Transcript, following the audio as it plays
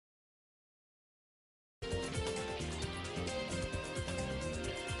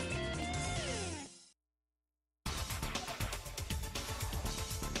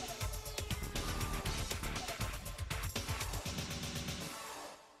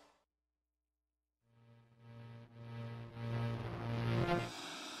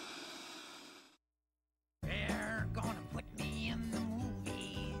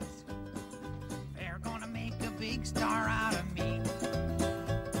big star out of me.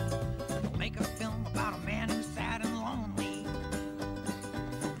 They'll make a film about a man who's sad and lonely,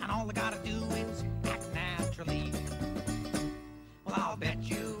 and all they gotta do is act naturally. Well, I'll bet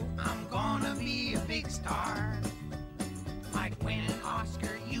you I'm gonna be a big star. Might win an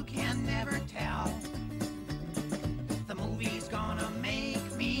Oscar, you can never tell. The movie's gonna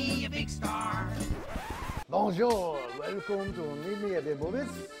make me a big star. Bonjour, welcome to Meet Me at the Movies.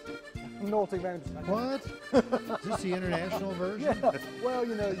 What? Is this the international version? Yeah. Well,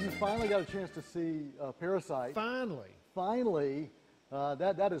 you know, you finally got a chance to see Parasite. Finally. Finally.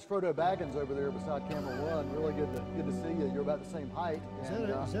 That is Frodo Baggins over there beside camera one. Really good to see you. You're about the same height.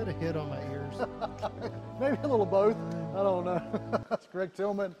 Is that a hit on my ears? Maybe a little both. I don't know. It's Gregg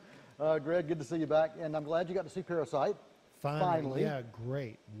Tillman. Gregg, good to see you back. And I'm glad you got to see Parasite. Finally. Yeah,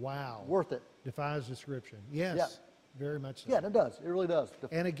 great. Wow. Worth it. Defies description. Yes. Yeah. Very much so. Yeah, it does. It really does.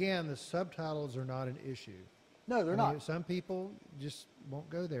 And again, the subtitles are not an issue. No, they're not. Some people just won't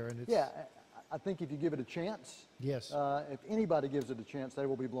go there. And it's, yeah, I think if you give it a chance, yes. If anybody gives it a chance, they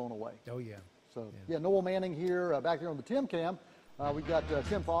will be blown away. Oh, yeah. So, yeah, Noel Manning here, back there on the Tim Cam. We've got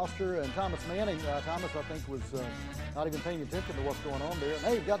Tim Foster and Thomas Manning. Thomas, I think, was not even paying attention to what's going on there. And,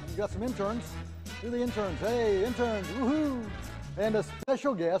 hey, you've got some interns. Who are the interns? Hey, interns, woohoo! And a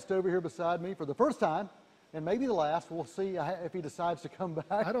special guest over here beside me for the first time, and maybe the last. We'll see if he decides to come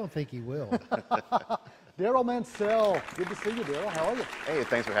back. I don't think he will. Darryl Mansel. Good to see you, Darryl. How are you? Hey,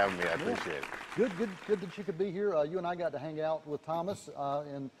 thanks for having me. I appreciate it. Good that you could be here. You and I got to hang out with Thomas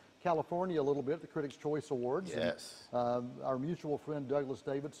in California a little bit at the Critics' Choice Awards. Yes. And, our mutual friend Douglas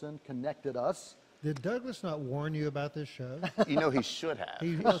Davidson connected us. Did Douglas not warn you about this show? You know, he should have.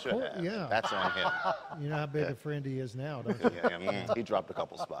 He should have. Yeah. That's on him. You know how big a friend he is now, don't you? Yeah, he dropped a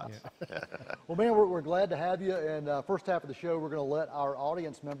couple spots. Yeah. Well, man, we're glad to have you. And first half of the show, we're going to let our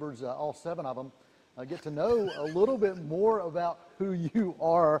audience members, all 7 of them, get to know a little bit more about who you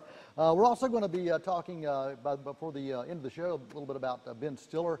are. We're also going to be talking before the end of the show a little bit about Ben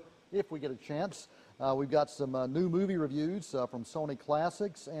Stiller, if we get a chance. We've got some new movie reviews from Sony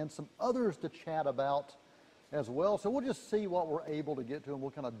Classics and some others to chat about as well. So we'll just see what we're able to get to, and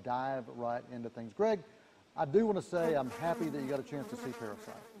we'll kind of dive right into things. Gregg, I do want to say I'm happy that you got a chance to see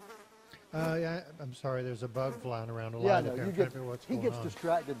Parasite. Yeah, I'm sorry, there's a bug flying around a lot. Yeah, I know. He gets on.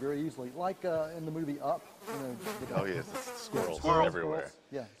 distracted very easily, like in the movie Up. You know, Oh, yes, squirrels everywhere. Squirrels.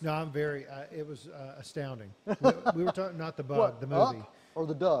 Yeah. No, I'm very, it was astounding. We were talking, not the bug, What, the movie. Up or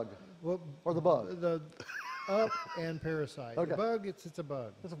the Doug? Well, or the bug? The Up and Parasite. Okay. The bug, it's a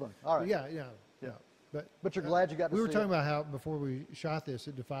bug. It's a bug. All right. Yeah. But you're glad you got to see it. We were talking about how, before we shot this,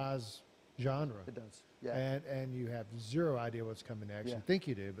 it defies genre. It does. Yeah. And you have zero idea what's coming next. Yeah. You think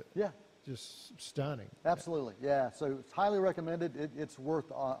you do, but Yeah. just stunning. Absolutely. Yeah. So it's highly recommended. It's worth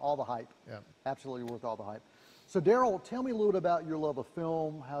all the hype. Yeah. Absolutely worth all the hype. So Darryl, tell me a little bit about your love of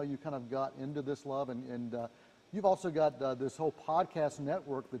film, how you kind of got into this love, and you've also got this whole podcast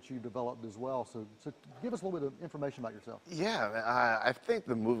network that you developed as well. So give us a little bit of information about yourself. Yeah, I think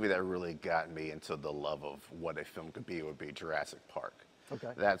the movie that really got me into the love of what a film could be would be Jurassic Park.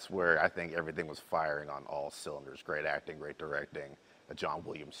 Okay. That's where I think everything was firing on all cylinders. Great acting, great directing, a John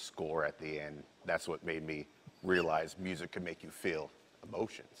Williams score at the end. That's what made me realize music can make you feel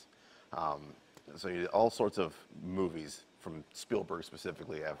emotions. So all sorts of movies from Spielberg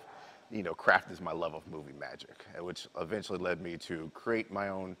specifically have, crafted my love of movie magic, which eventually led me to create my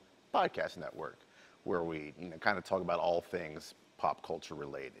own podcast network where we, kind of talk about all things pop culture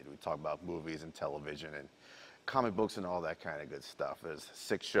related. We talk about movies and television and comic books and all that kind of good stuff. There's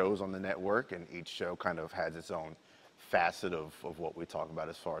 6 shows on the network, and each show kind of has its own facet of what we talk about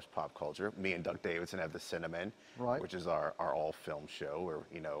as far as pop culture. Me and Doug Davidson have the Cinemen, right, which is our all film show where,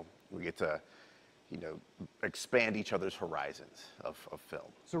 we get to expand each other's horizons of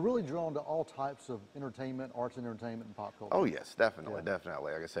film. So really drawn to all types of entertainment, arts and entertainment, and pop culture. Oh yes, definitely, Yeah.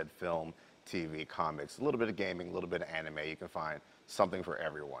 definitely. Like I said, film, TV, comics, a little bit of gaming, a little bit of anime. You can find something for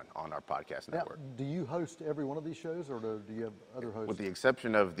everyone on our podcast Now, network. do you host every one of these shows, or do you have other hosts? With the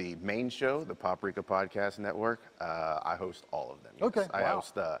exception of the main show, the Paprika Podcast Network, I host all of them. Yes. Okay, I wow.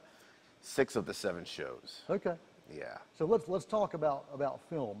 host 6 of the 7 shows. Okay. Yeah. So let's talk about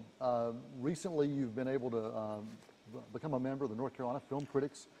film. Recently, you've been able to become a member of the North Carolina Film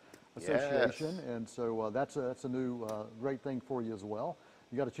Critics Association, Yes. and so that's a new great thing for you as well.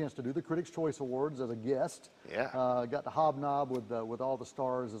 You got a chance to do the Critics' Choice Awards as a guest. Yeah. Got to hobnob with all the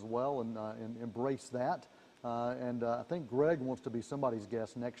stars as well, and embrace that. and I think Gregg wants to be somebody's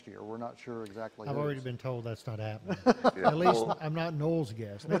guest next year. We're not sure exactly. I've whose. already been told that's not happening. Yeah, At least well, I'm not Noel's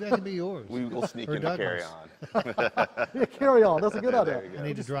guest. Maybe that can be yours. we will sneak Or in to carry Douglas. on. Yeah, carry on. That's a good idea. There you I go.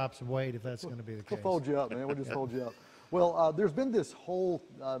 need to drop some weight if that's going to be the We'll case. fold you up, man. We'll just fold you up. Well, there's been this whole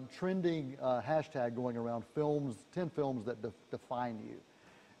trending hashtag going around 10 films that define you.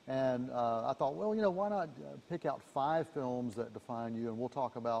 And I thought, well, you know, why not pick out 5 films that define you, and we'll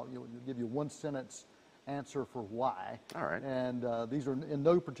talk about, give you one sentence answer for why. All right. And these are in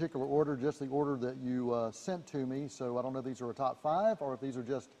no particular order, just the order that you sent to me. So I don't know if these are a top 5 or if these are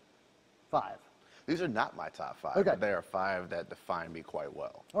just 5. These are not my top 5, Okay. but there are 5 that define me quite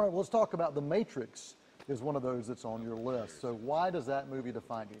well. All right, well, let's talk about The Matrix is one of those that's on your list. So why does that movie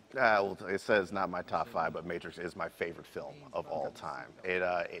define you? Well, it says not my top 5, but Matrix is my favorite film of all time.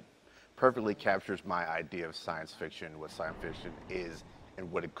 It perfectly captures my idea of science fiction, what science fiction is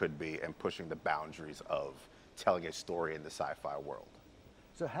and what it could be, and pushing the boundaries of telling a story in the sci-fi world.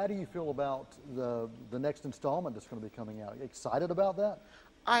 So how do you feel about the next installment that's going to be coming out? Excited about that?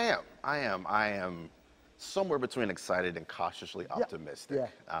 I am somewhere between excited and cautiously optimistic.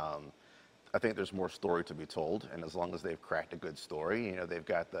 Yeah. I think there's more story to be told, and as long as they've cracked a good story, you know, they've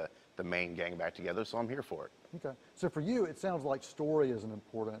got the main gang back together, so I'm here for it. Okay. So for you, it sounds like story is an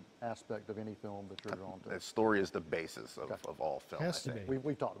important aspect of any film that you're drawn to. The story is the basis of all film. Has I to think. be.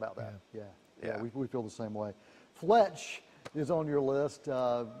 We've talked about that. Yeah. Yeah. We feel the same way. Fletch is on your list.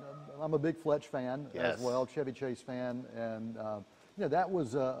 I'm a big Fletch fan Yes. as well, Chevy Chase fan, and you know, that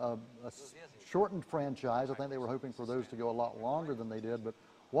was a shortened franchise. I think they were hoping for those to go a lot longer than they did. But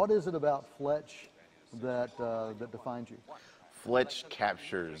what is it about Fletch that defines you? Fletch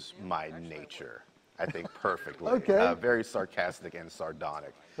captures my nature, I think, perfectly. Okay. Very sarcastic and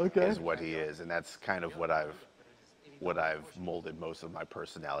sardonic Okay. is what he is, and that's kind of what I've molded most of my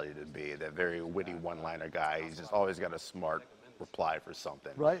personality to be. That very witty one-liner guy. He's just always got a smart reply for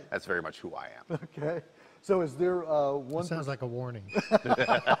something. Right. That's very much who I am. Okay. So is there one? Sounds like a warning.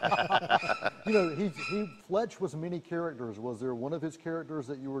 You know, Fletch was many characters. Was there one of his characters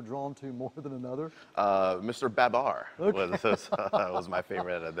that you were drawn to more than another? Mr. Babar was my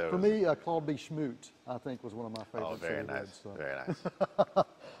favorite of those. For me, Claude B. Schmoot, I think, was one of my favorites. Oh, very that he did, nice. so. Very nice.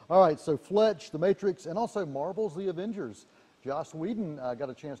 All right, so Fletch, The Matrix, and also Marvel's The Avengers. Joss Whedon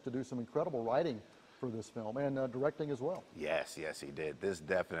got a chance to do some incredible writing for this film and directing as well. Yes, he did. This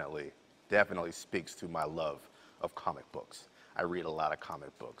definitely speaks to my love of comic books. I read a lot of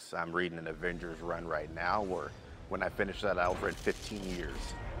comic books. I'm reading an Avengers run right now where when I finish that, I'll read 15 years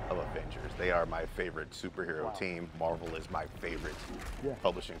of Avengers. They are my favorite superhero team. Marvel is my favorite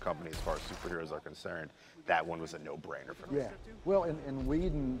publishing company as far as superheroes are concerned. That one was a no-brainer for me. Yeah. Well, and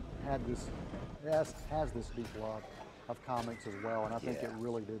Whedon has this deep love of comics as well, and I think it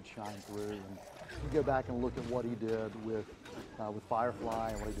really did shine through. And you go back and look at what he did with Firefly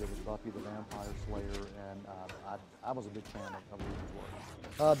and what he did with Buffy the Vampire Slayer, and I was a big fan of Whedon's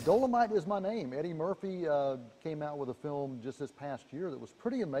work. Dolomite Is My Name. Eddie Murphy came out with a film just this past year that was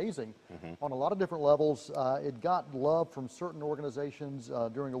pretty amazing on a lot of different levels. It got love from certain organizations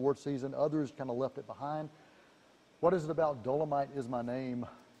during award season. Others kind of left it behind. What is it about Dolomite Is My Name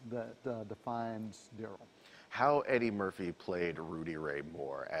that defines Darryl? How Eddie Murphy played Rudy Ray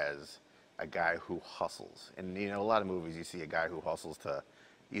Moore as a guy who hustles. And you know, a lot of movies you see a guy who hustles to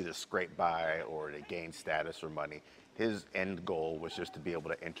either scrape by or to gain status or money. His end goal was just to be able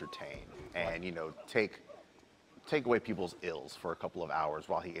to entertain and, you know, take away people's ills for a couple of hours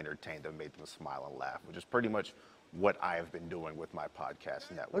while he entertained them, made them smile and laugh, which is pretty much what I have been doing with my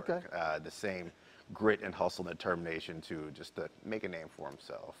podcast network. Okay. The same grit and hustle and determination to make a name for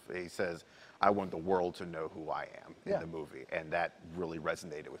himself. He says, I want the world to know who I am in the movie, and that really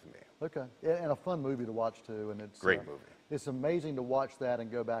resonated with me. Okay, and a fun movie to watch too, and it's Great movie. It's amazing to watch that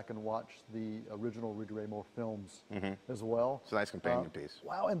and go back and watch the original Rudy Ray Moore films as well. It's a nice companion piece.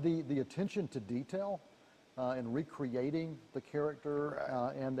 Wow, and the attention to detail and recreating the character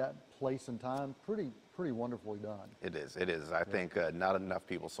and that place and time, pretty wonderfully done. It is. I think not enough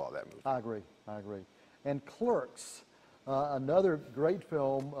people saw that movie. I agree. And Clerks, another great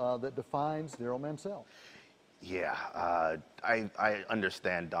film that defines Darryl Mansel. Yeah, I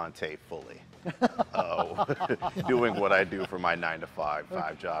understand Dante fully. Doing what I do for my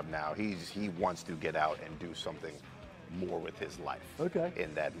 9-to-5 job now, he wants to get out and do something more with his life. Okay.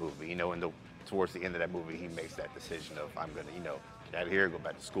 In that movie, you know, towards the end of that movie, he makes that decision of I'm gonna, you know, get out of here, go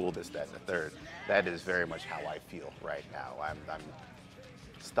back to school, this, that, and the third. That is very much how I feel right now. I'm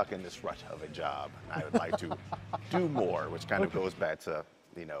stuck in this rut of a job, and I would like to do more, which kind of goes back to,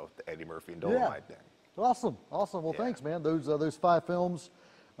 you know, the Eddie Murphy and Dolomite thing. Awesome. Well, thanks, man. Those 5 films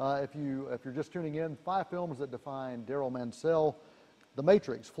If you're just tuning in, 5 films that define Darryl Mansel: The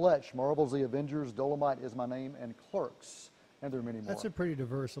Matrix, Fletch, Marvel's The Avengers, Dolomite Is My Name, and Clerks. And there are many more. That's a pretty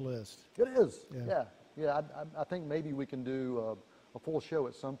diverse list. It is. Yeah. Yeah. I think maybe we can do a full show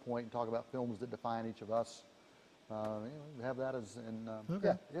at some point and talk about films that define each of us. Have that as, and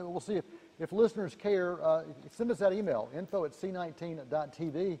Okay. yeah, we'll see if listeners care. Send us that email,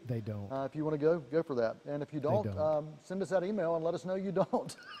 info@c19.tv. They don't. If you want to go for that. And if you don't, send us that email and let us know you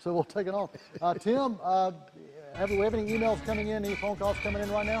don't. So we'll take it on. Tim, have we have any emails coming in, any phone calls coming in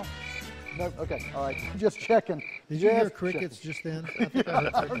right now? No? Okay, all right. Just checking. Did you hear crickets just then? I think I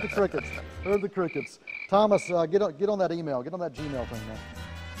heard I heard the crickets. Heard the crickets. Thomas, get on that email. Get on that Gmail thing, man.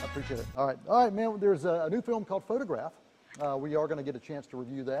 I appreciate it. All right, man. There's a new film called Photograph. We are going to get a chance to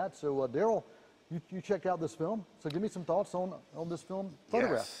review that. So, Darryl, you checked out this film. So, give me some thoughts on this film,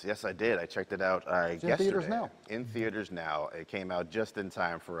 Photograph. Yes, I did. I checked it out yesterday. In theaters now. In theaters now. It came out just in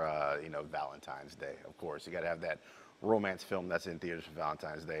time for Valentine's Day. Of course, you got to have that romance film that's in theaters for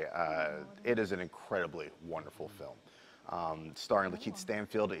Valentine's Day. It is an incredibly wonderful film. Starring Lakeith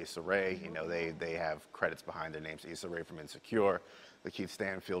Stanfield, Issa Rae. They have credits behind their names. Issa Rae from Insecure, Lakeith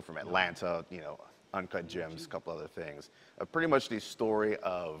Stanfield from Atlanta, Uncut Gems, a couple other things. Pretty much the story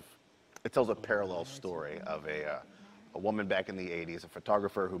of, it tells a parallel story of a woman back in the 80s, a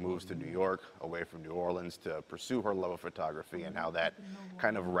photographer who moves to New York, away from New Orleans, to pursue her love of photography, and how that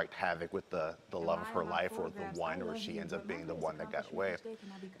kind of wreaked havoc with the love of her life, or the one, or she ends up being the one that got away.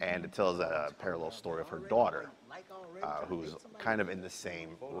 And it tells a parallel story of her daughter, who's kind of in the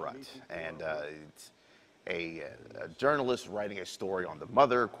same rut. And it's a journalist writing a story on the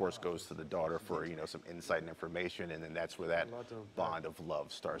mother, of course, goes to the daughter for some insight and information, and then that's where that bond of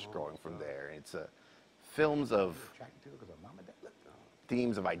love starts growing from there. It's films of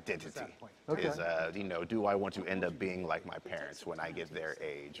themes of identity. Okay. Is do I want to end up being like my parents when I get their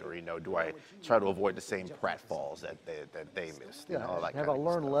age, or do I try to avoid the same pratfalls that they missed? Yeah, All that have kind I of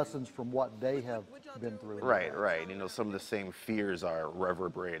learned stuff. lessons from what they have been through? Right. Some of the same fears are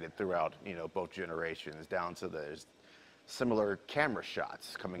reverberated throughout, both generations, down to there's similar camera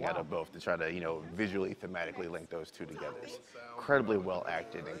shots coming out of both to try to, visually, thematically link those two together. It's incredibly well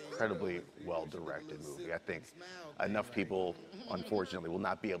acted, incredibly well directed movie. I think enough people, unfortunately, will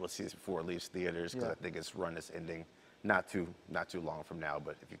not be able to see this before it leaves theaters, because I think its run is ending not too long from now.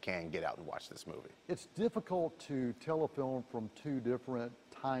 But if you can, get out and watch this movie. It's difficult to tell a film from 2 different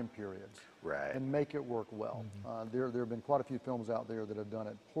time periods, Right. and make it work well. There have been quite a few films out there that have done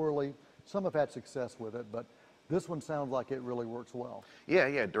it poorly. Some have had success with it, but this one sounds like it really works well.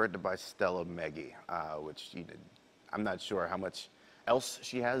 Yeah, directed by Stella Meggy, which I'm not sure how much else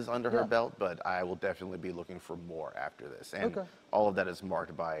she has under her belt, but I will definitely be looking for more after this. And all of that is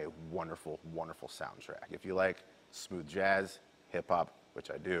marked by a wonderful, wonderful soundtrack. If you like smooth jazz, hip hop,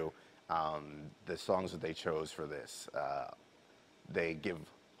 which I do, the songs that they chose for this, they give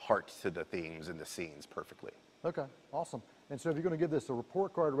heart to the themes and the scenes perfectly. Okay, awesome. And so if you're going to give this a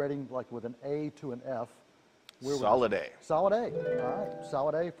report card rating, like with an A to an F, Solid A. Solid A. All right,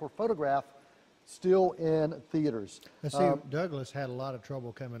 solid A for Photograph, still in theaters. And see, Douglas had a lot of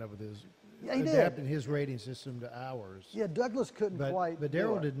trouble coming up with his, he did. adapting his rating system to ours. Yeah, Douglas couldn't quite. But do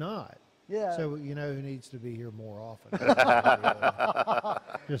Darryl it. did not. Yeah. So who needs to be here more often?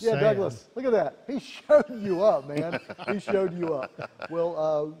 Just Yeah, saying. Douglas, look at that. He showed you up, man. He showed you up.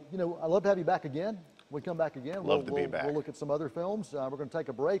 Well, I'd love to have you back again. We come back again. Love to be back. We'll look at some other films. We're going to take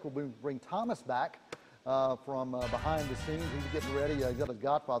a break. We'll bring Thomas back from behind the scenes. He's getting ready. He's got his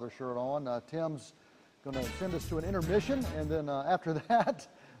Godfather shirt on. Tim's going to send us to an intermission, and then after that,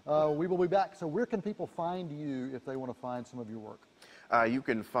 we will be back. So where can people find you if they want to find some of your work? You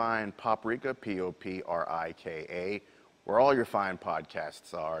can find Poprika, Poprika, where all your fine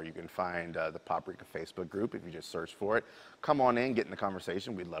podcasts are. You can find the Poprika Facebook group if you just search for it. Come on in, get in the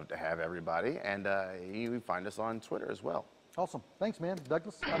conversation. We'd love to have everybody. And you can find us on Twitter as well. Awesome. Thanks, man.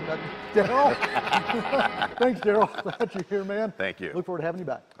 Douglas. I'm Darryl. Thanks, Darryl. Glad you're here, man. Thank you. Look forward to having you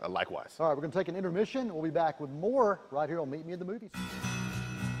back. Likewise. All right, we're going to take an intermission. We'll be back with more right here on Meet Me in the Movies.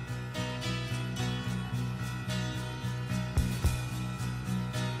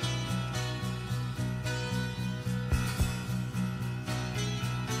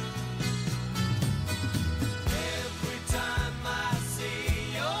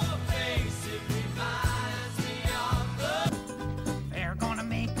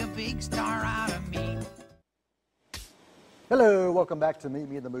 Hello, welcome back to Meet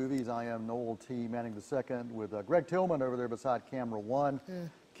Me in the Movies. I am Noel T. Manning II with Gregg Tillman over there beside camera 1,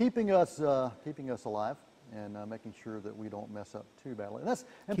 keeping us alive and making sure that we don't mess up too badly. And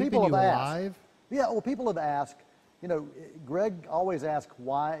Keeping people have you asked. alive? Yeah, well, people have asked, you know, Gregg always asks,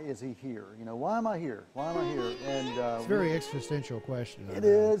 why is he here? You know, why am I here? Why am I here? And It's a very existential question. it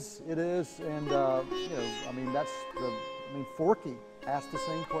is, and you know, I mean, Forky asked the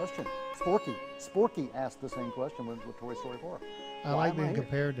same question. Sporky asked the same question with Toy Story 4. I like being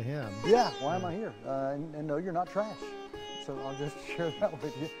compared to him. Yeah, why am I here? And no, you're not trash. So I'll just share that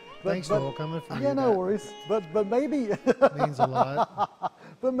with you. Thanks, Noel, coming from you. Yeah, no worries. But maybe means a lot.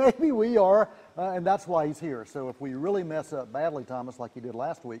 But maybe we are, and that's why he's here. So if we really mess up badly, Thomas, like you did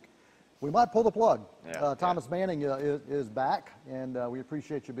last week, we might pull the plug. Yeah, Thomas Manning is back, and we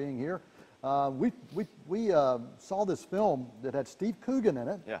appreciate you being here. We saw this film that had Steve Coogan in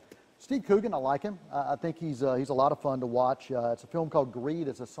it. Yeah. Steve Coogan, I like him. I think he's a lot of fun to watch. It's a film called Greed.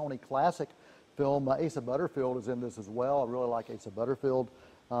 It's a Sony classic film. Asa Butterfield is in this as well. I really like Asa Butterfield.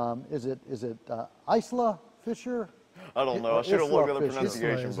 Is it Isla Fisher? I don't know. I should have looked at the Isla Fisher.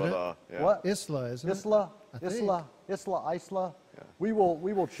 pronunciation, Isla, isn't but yeah. What? Isla, isn't it? Isla. I think. Yeah. We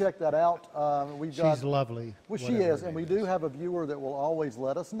will check that out. She's lovely. Well, she whatever is, her and we name do have a viewer that will always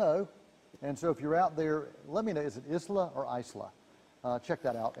let us know. And so if you're out there, let me know, is it Isla or Isla? Check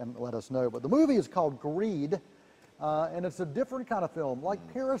that out and let us know. But the movie is called Greed, and it's a different kind of film. Like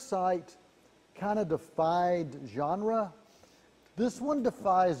Parasite kind of defied genre. This one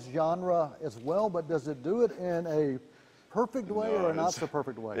defies genre as well, but does it do it in a perfect way or a not so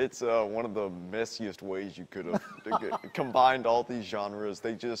perfect way? It's one of the messiest ways you could have combined all these genres.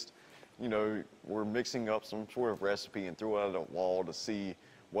 They just, you know, were mixing up some sort of recipe and threw it at a wall to see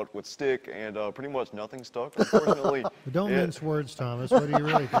what would stick, and pretty much nothing stuck, unfortunately. But don't mince words, Thomas. What do you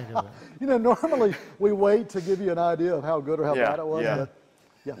really think of it? You know, normally we wait to give you an idea of how good or how bad it was. Yeah. But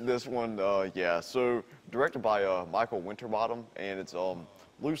yeah. This one, yeah. So directed by Michael Winterbottom, and it's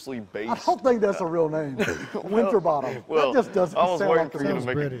loosely based. I don't think that's a real name. Winterbottom. Well, that just doesn't I was sound waiting like for you to Sounds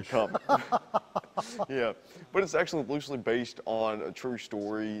make British. it come. Yeah, but it's actually loosely based on a true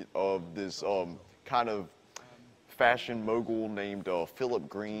story of this kind of fashion mogul named Philip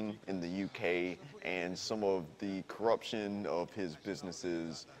Green in the UK, and some of the corruption of his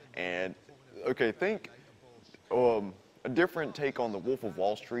businesses. And okay, think a different take on the Wolf of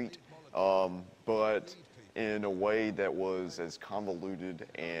Wall Street, but in a way that was as convoluted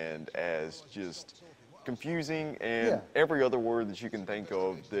and as just confusing and every other word that you can think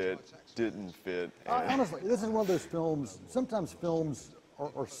of that didn't fit. Honestly, this is one of those films, sometimes films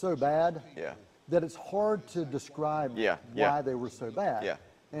are so bad Yeah. that it's hard to describe why they were so bad. Yeah.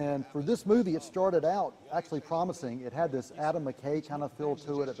 And for this movie, it started out actually promising. It had this Adam McKay kind of feel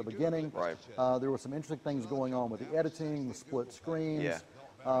to it at the beginning. Right. There were some interesting things going on with the editing, the split screens. Yeah.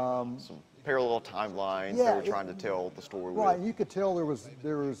 Some parallel timelines Yeah, they were trying to tell the story Right, with. you could tell there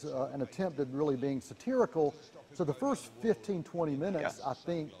was an attempt at really being satirical. So the first 15, 20 minutes, I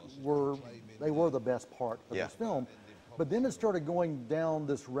think, were the best part of this film. But then it started going down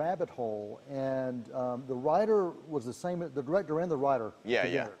this rabbit hole, and the writer was the same, the director and the writer. Yeah,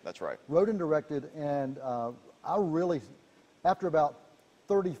 together. that's right. Wrote and directed, and I really, after about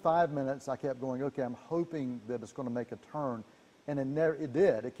 35 minutes, I kept going, okay, I'm hoping that it's going to make a turn. And it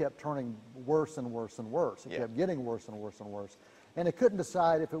did. It kept turning worse and worse and worse. It kept getting worse and worse and worse. And it couldn't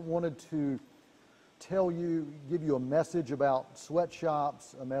decide if it wanted to give you a message about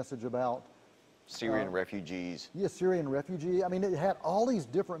sweatshops, a message about Syrian refugees. Yeah, Syrian refugee. I mean, it had all these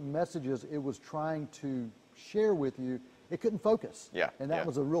different messages it was trying to share with you. It couldn't focus. Yeah, And that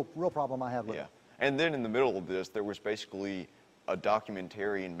was a real problem I had with Yeah. it. And then in the middle of this, there was basically a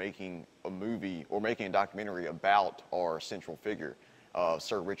documentarian making a movie or making a documentary about our central figure.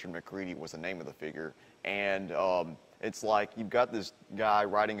 Sir Richard McCready was the name of the figure. And it's like you've got this guy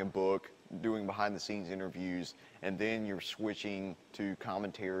writing a book, doing behind the scenes interviews, and then you're switching to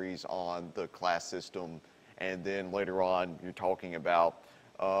commentaries on the class system. And then later on, you're talking about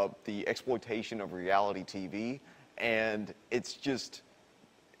the exploitation of reality TV. And it's just,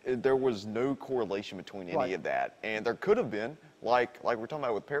 there was no correlation between any of that. And there could have been, like we're talking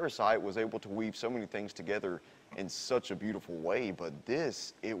about with Parasite, was able to weave so many things together in such a beautiful way, but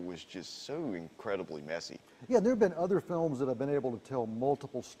this, it was just so incredibly messy. Yeah, there have been other films that have been able to tell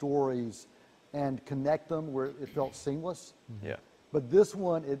multiple stories and connect them where it felt seamless. Yeah. But this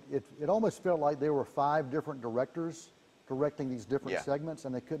one, it almost felt like there were 5 different directors directing these different segments,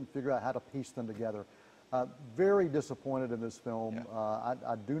 and they couldn't figure out how to piece them together. Very disappointed in this film.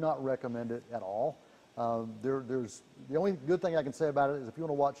 I do not recommend it at all. There's the only good thing I can say about it is if you want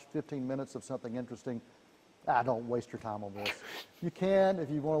to watch 15 minutes of something interesting, don't waste your time on this. You can if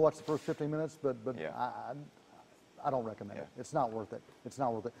you want to watch the first 15 minutes, but I don't recommend it. It's not worth it. It's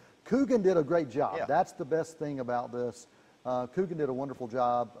not worth it. Coogan did a great job. That's the best thing about this. Coogan did a wonderful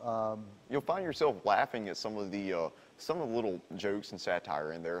job. You'll find yourself laughing at some of the little jokes and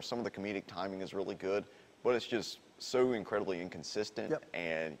satire in there. Some of the comedic timing is really good, but it's just so incredibly inconsistent, Yep.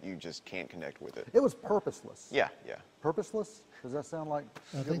 and you just can't connect with it. It was purposeless. Yeah, yeah. Purposeless? Does that sound like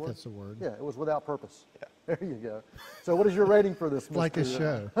a I good think word? that's the word. Yeah, it was without purpose. Yeah. There you go. So what is your rating for this? Like this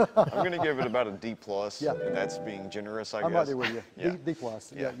Mr. show. I'm going to give it about a D+, Yeah. and that's being generous, I guess. I'm right there with you. Yeah. D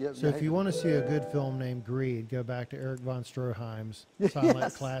plus. Yeah. So if you want to see a good film named Greed, go back to Eric von Stroheim's silent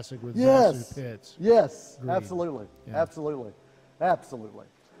Yes. classic with Yes. Zasu Pitts. Yes, Greed. absolutely, Yeah. absolutely, absolutely.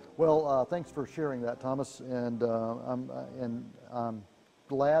 Well, thanks for sharing that, Thomas, and I'm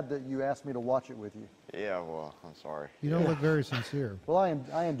glad that you asked me to watch it with you. Yeah, well, I'm sorry. You don't look very sincere. Well,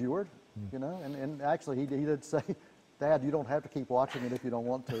 I endured, you know, and actually he did say, Dad, you don't have to keep watching it if you don't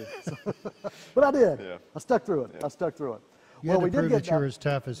want to. But I did. Yeah. I stuck through it. Yeah. I stuck through it. You had to prove that you're as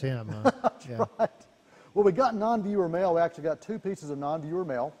tough as him, huh? Yeah. Right. Well, we got non-viewer mail. We actually got 2 pieces of non-viewer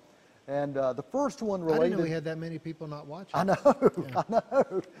mail. And the first one I related... didn't know we had that many people not watching. I know, I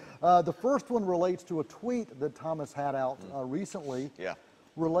know. The first one relates to a tweet that Thomas had out recently Yeah.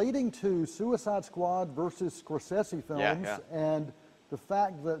 relating to Suicide Squad versus Scorsese films Yeah. and the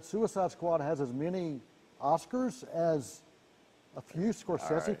fact that Suicide Squad has as many Oscars as a few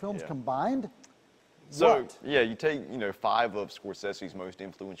Scorsese right, films yeah. combined. So, What? yeah, you take, 5 of Scorsese's most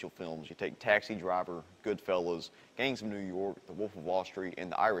influential films. You take Taxi Driver, Goodfellas, Gangs of New York, The Wolf of Wall Street,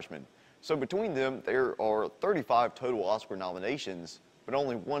 and The Irishman. So between them, there are 35 total Oscar nominations, but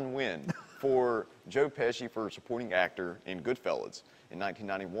only 1 win for Joe Pesci for supporting actor in Goodfellas in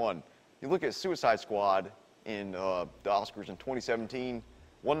 1991. You look at Suicide Squad in the Oscars in 2017,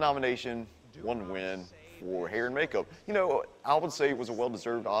 1 nomination, 1 win for hair and makeup. You know, I would say it was a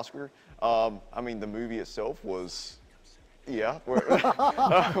well-deserved Oscar. I mean, the movie itself was, yeah.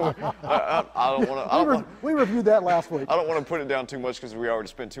 I don't want to. We reviewed that last week. I don't want to put it down too much because we already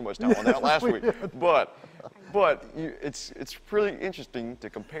spent too much time on that last week. But it's pretty interesting to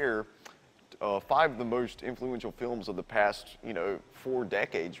compare 5 of the most influential films of the past 4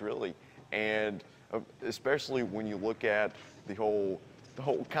 decades, really, and especially when you look at the whole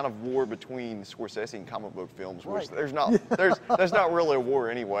kind of war between Scorsese and comic book films, which Right. there's not really a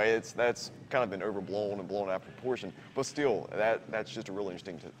war anyway. That's kind of been overblown and blown out of proportion. But still, that's just a really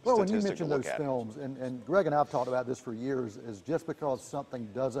interesting Well, when you statistic to mention look those at. films, and Greg and I have talked about this for years, is just because something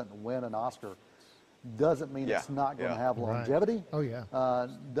doesn't win an Oscar doesn't mean Yeah, it's not going to yeah. have Right. longevity. Oh, yeah.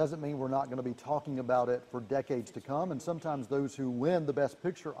 Doesn't mean we're not going to be talking about it for decades to come. And sometimes those who win the Best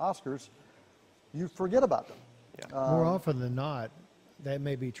Picture Oscars, you forget about them. More often than not, that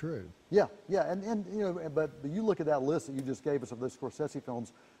may be true. Yeah, and but you look at that list that you just gave us of those Scorsese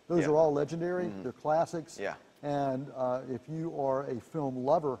films; those Yeah. are all legendary. They're classics. Yeah. And if you are a film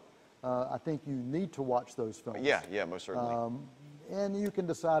lover, I think you need to watch those films. Yeah, most certainly. And you can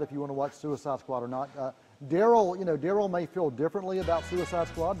decide if you want to watch Suicide Squad or not. Darryl may feel differently about Suicide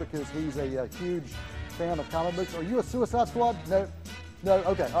Squad because he's a huge fan of comic books. Are you a Suicide Squad? No.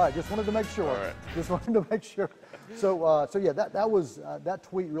 Okay. All right. Just wanted to make sure. All right. Just wanted to make sure. So yeah, that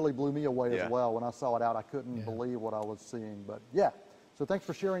tweet really blew me away Yeah. as well. When I saw it out, I couldn't believe what I was seeing. But yeah. So thanks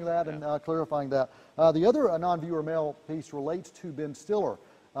for sharing that and clarifying that. The other non-viewer mail piece relates to Ben Stiller.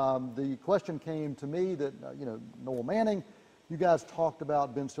 The question came to me that Noel Manning, you guys talked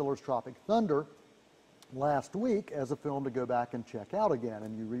about Ben Stiller's Tropic Thunder last week as a film to go back and check out again,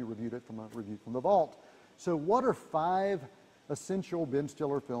 and you re-reviewed it from a review from the vault. So what are 5 essential Ben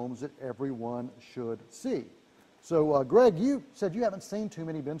Stiller films that everyone should see? So Greg, you said you haven't seen too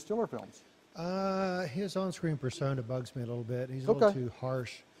many Ben Stiller films. His on-screen persona bugs me a little bit. He's a little too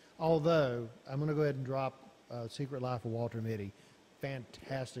harsh. Although, I'm going to go ahead and drop Secret Life of Walter Mitty.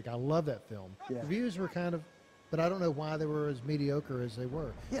 Fantastic. I love that film. Yeah. Reviews were kind of, but I don't know why they were as mediocre as they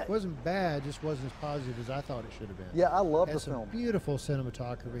were. Yeah. It wasn't bad, just wasn't as positive as I thought it should have been. Yeah, I love the Had some film. beautiful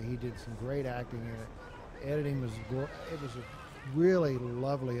cinematography. He did some great acting in it. Editing was, it was a really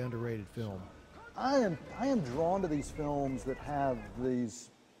lovely, underrated film. I am drawn to these films that have these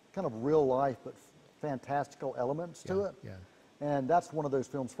kind of real life but fantastical elements to it. Yeah. And that's one of those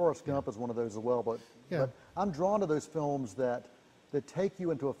films. Forrest Gump is one of those as well. But I'm drawn to those films that take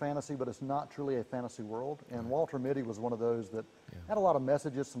you into a fantasy, but it's not truly a fantasy world. And Walter Mitty was one of those that had a lot of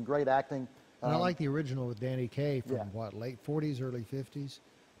messages, some great acting. And I like the original with Danny Kaye from Yeah. what, late 40s, early 50s?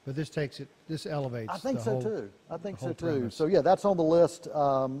 But this this elevates I think the so whole, too. I think the so whole too. premise. So yeah, that's on the list.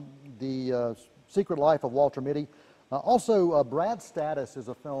 The Secret Life of Walter Mitty. Also, Brad's Status is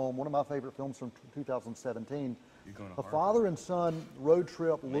a film, one of my favorite films from 2017. A father and son road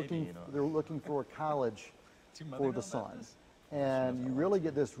trip they're looking for a college for the son. and you really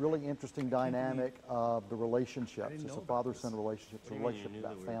get this really interesting dynamic of the relationships. It's a father-son relationship, it's a relationship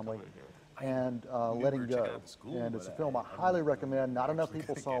about family, and letting go. And it's a film I highly recommend. Not enough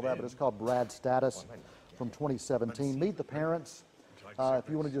people saw that, but it's called Brad Status from 2017. Meet the Parents. If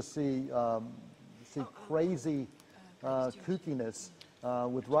you want to just see crazy kookiness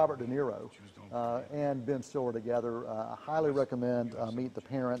with Robert De Niro and Ben Stiller together, I highly recommend Meet the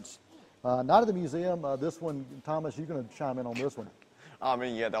Parents. Night at the Museum. This one, Thomas, you're going to chime in on this one. I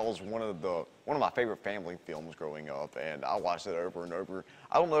mean, yeah, that was one of my favorite family films growing up, and I watched it over and over.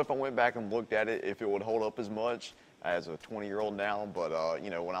 I don't know if I went back and looked at it, if it would hold up as much as a 20-year-old now, but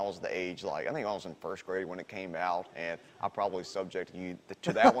you know, when I was the age, like, I think I was in first grade when it came out, and I probably subjected you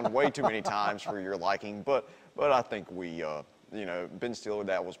to that one way too many times for your liking, but I think we, you know, Ben Stiller,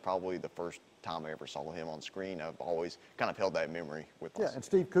 that was probably the first time I ever saw him on screen. I've always kind of held that memory with us. Yeah, and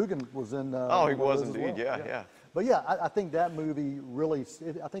Steve Coogan was in. Oh, he was indeed, well. yeah. But yeah, I think that movie really,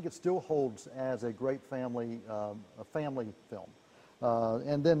 I think it still holds as a great family, a family film.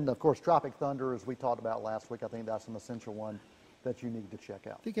 And then, of course, Tropic Thunder, as we talked about last week, I think that's an essential one that you need to check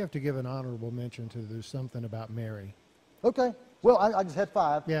out. I think you have to give an honorable mention to There's Something About Mary. Okay. Well, I just had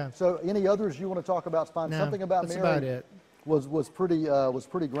 5. Yeah. So any others you want to talk about? Fine. No, Something About that's Mary about it. was pretty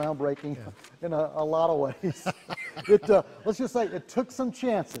groundbreaking in a lot of ways. Let's just say it took some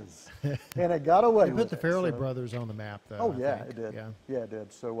chances and it got away. They put the Farrelly so. brothers on the map, though. Oh I yeah, think. it did. Yeah, it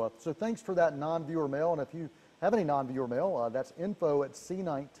did. So so thanks for that non-viewer mail, and if you have any non-viewer mail, that's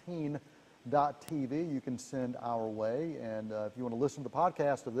info@c19.tv. You can send our way, and if you want to listen to the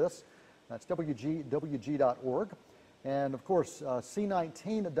podcast of this, that's wg.org. And of course,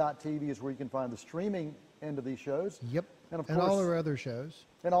 C19.tv is where you can find the streaming end of these shows. Yep. And of and course, all our other shows.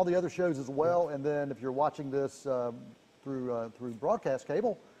 And all the other shows as well. And then if you're watching this through broadcast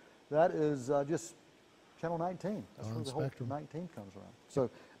cable, that is just Channel 19. That's On where the whole Spectrum. 19 comes around.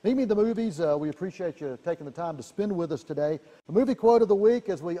 So meet me at the movies. We appreciate you taking the time to spend with us today. The movie quote of the week,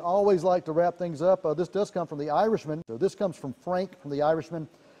 as we always like to wrap things up, this does come from The Irishman. So this comes from Frank from The Irishman.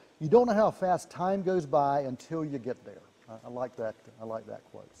 You don't know how fast time goes by until you get there. I like that. I like that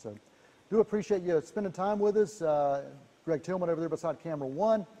quote. So do appreciate you spending time with us. Gregg Tillman over there beside camera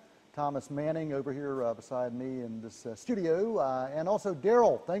 1. Thomas Manning over here beside me in this studio. And also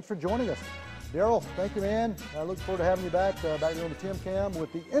Darryl, thanks for joining us. Darryl, thank you, man. I look forward to having you back here on the Tim Cam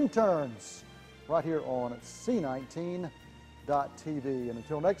with the interns right here on C19.tv. And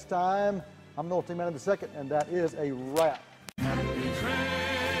until next time, I'm Noel T. Manning II, and that is a wrap.